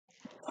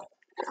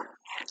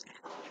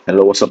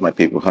Hello, what's up, my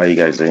people? How are you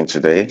guys doing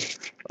today?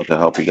 Okay, I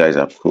hope you guys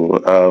are cool.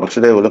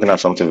 Today we're looking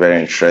at something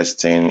very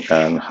interesting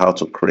and how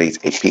to create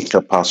a picture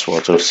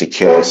password to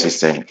secure your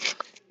system.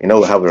 We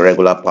have a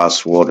regular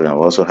password and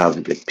we also have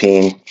the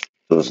PIN.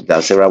 So there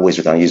are several ways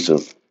we can use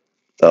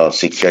to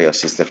secure your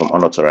system from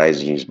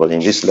unauthorized use. But in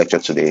this lecture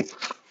today,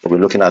 we'll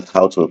be looking at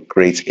how to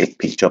create a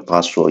picture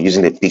password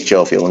using a picture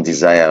of your own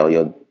desire or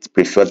your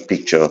preferred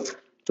picture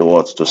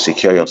to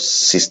secure your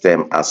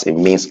system as a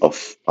means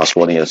of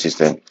passwording your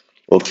system.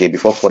 Okay,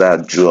 before further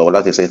ado, I would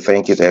like to say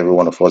thank you to every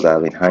one of us that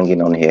have been hanging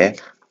on here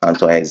and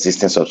to our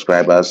existing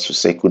subscribers to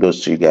say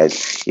kudos to you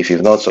guys. If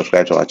you've not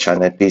subscribed to our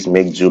channel, please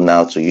make do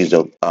now to use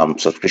the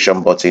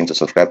subscription button to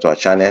subscribe to our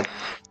channel,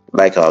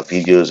 like our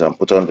videos, and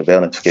put on the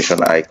bell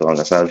notification icon.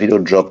 As our video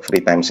drop 3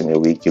 times in a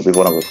week, you'll be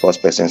one of the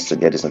first persons to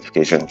get this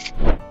notification.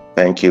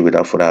 Thank you.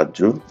 Without further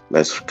ado,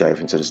 let's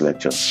dive into this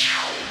lecture.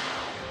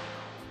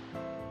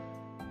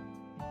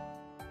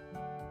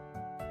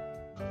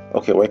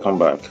 Okay, welcome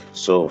back.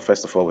 So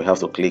first of all, we have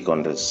to click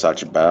on the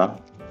search bar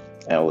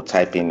and we'll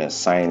type in a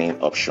sign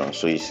in option.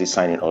 So you see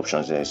sign in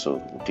options there, so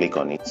we'll click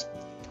on it.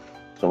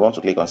 So we want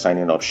to click on sign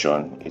in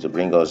option. It will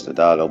bring us the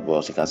dialog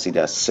box. You can see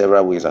there are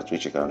several ways at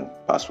which you can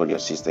password your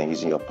system,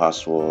 using your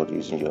password,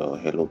 using your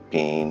hello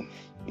pin,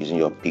 using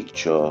your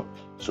picture.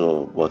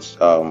 So but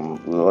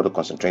we want to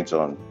concentrate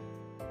on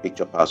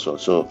picture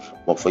password. So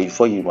but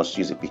before you must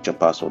use a picture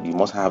password, you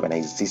must have an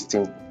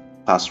existing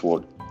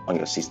password on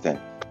your system.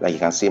 Like you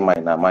can see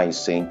mine now, mine is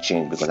saying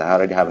change because I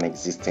already have an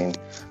existing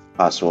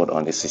password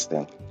on the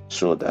system.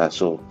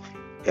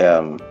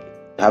 Um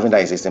having that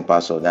existing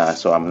password now,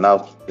 so I'm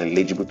now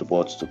eligible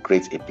to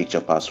create a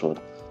picture password.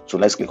 So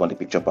let's click on the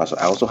picture password.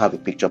 I also have a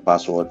picture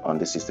password on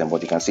the system,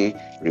 but you can see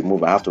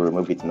remove. I have to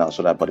remove it now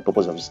so that, for the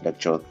purpose of this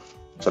lecture,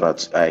 so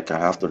that I can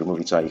have to remove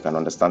it so you can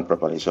understand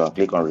properly. So I'll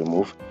click on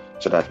remove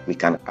so that we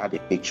can add a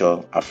picture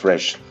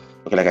afresh.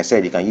 Okay, like I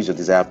said, you can use your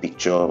desired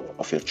picture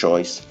of your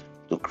choice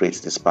to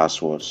create this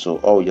password. So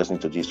all we just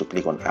need to do is to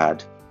click on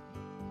add.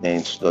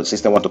 Then the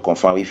system want to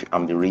confirm if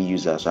I'm the real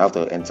user, so I have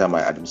to enter my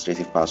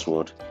administrative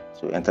password.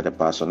 So enter the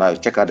password. Now, if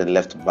you check out the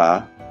left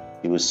bar,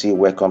 you will see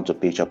welcome to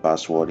picture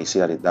password. You see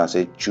that it does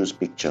say choose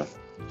picture.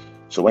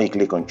 So when you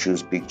click on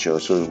choose picture,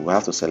 so we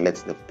have to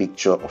select the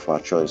picture of our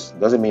choice. It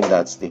doesn't mean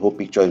that the whole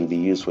picture will be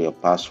used for your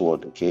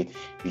password. Okay,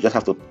 you just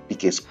have to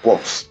pick a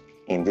spot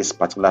in this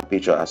particular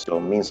picture as your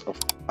means of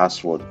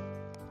password.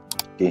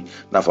 Okay,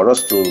 now for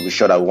us to be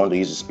sure that we want to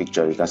use this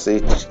picture, you can see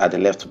at the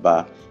left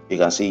bar, you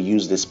can see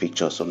use this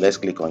picture. So let's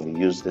click on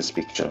use this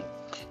picture.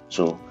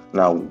 So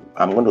now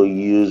I'm going to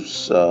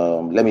use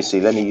let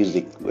me use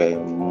the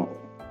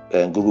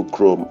Google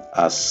Chrome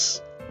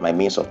as my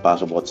means of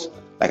password. But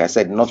like I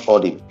said, not all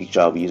the picture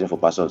I'll be using for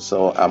password.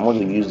 So I'm going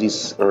to use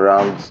this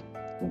round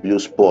blue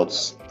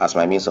spots as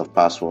my means of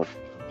password.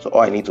 So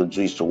all I need to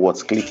do is to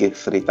click it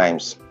 3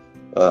 times.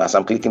 As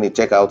I'm clicking it,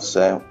 check out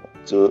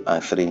 2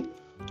 and 3.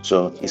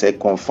 So it said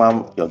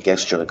confirm your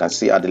gesture. You can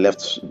see at the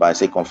left bar, I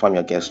say confirm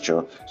your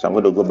gesture. So I'm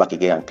going to go back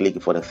again and click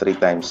it for the 3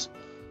 times.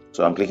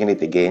 So I'm clicking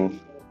it again.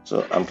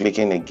 So I'm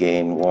clicking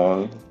again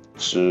 1,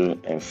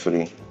 2, and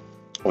 3.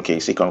 Okay,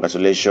 see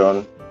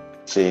congratulations.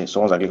 See,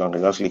 so once I click on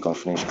just click on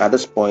finish. At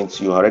this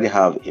point, you already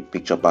have a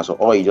picture password.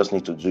 All you just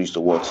need to do is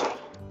to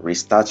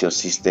restart your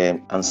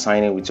system and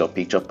sign in with your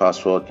picture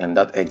password and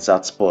that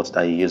exact spot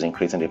that you use in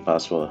creating the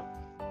password.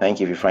 Thank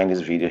you. If you find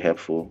this video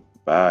helpful,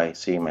 bye.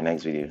 See you in my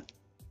next video.